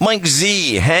Mike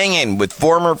Z hanging with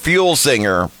former Fuel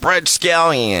singer Brett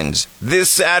Scallions this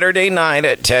Saturday night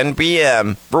at 10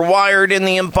 p.m. for Wired in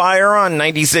the Empire on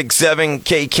 96.7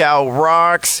 KCal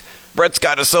Rocks. Brett's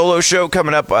got a solo show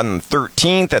coming up on the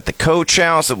 13th at the Coach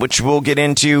House, which we'll get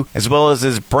into, as well as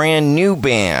his brand new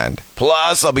band.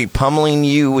 Plus, I'll be pummeling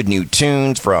you with new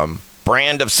tunes from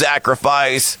Brand of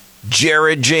Sacrifice,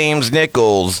 Jared James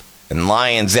Nichols, and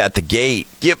Lions at the Gate.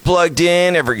 Get plugged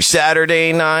in every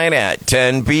Saturday night at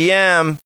 10 p.m.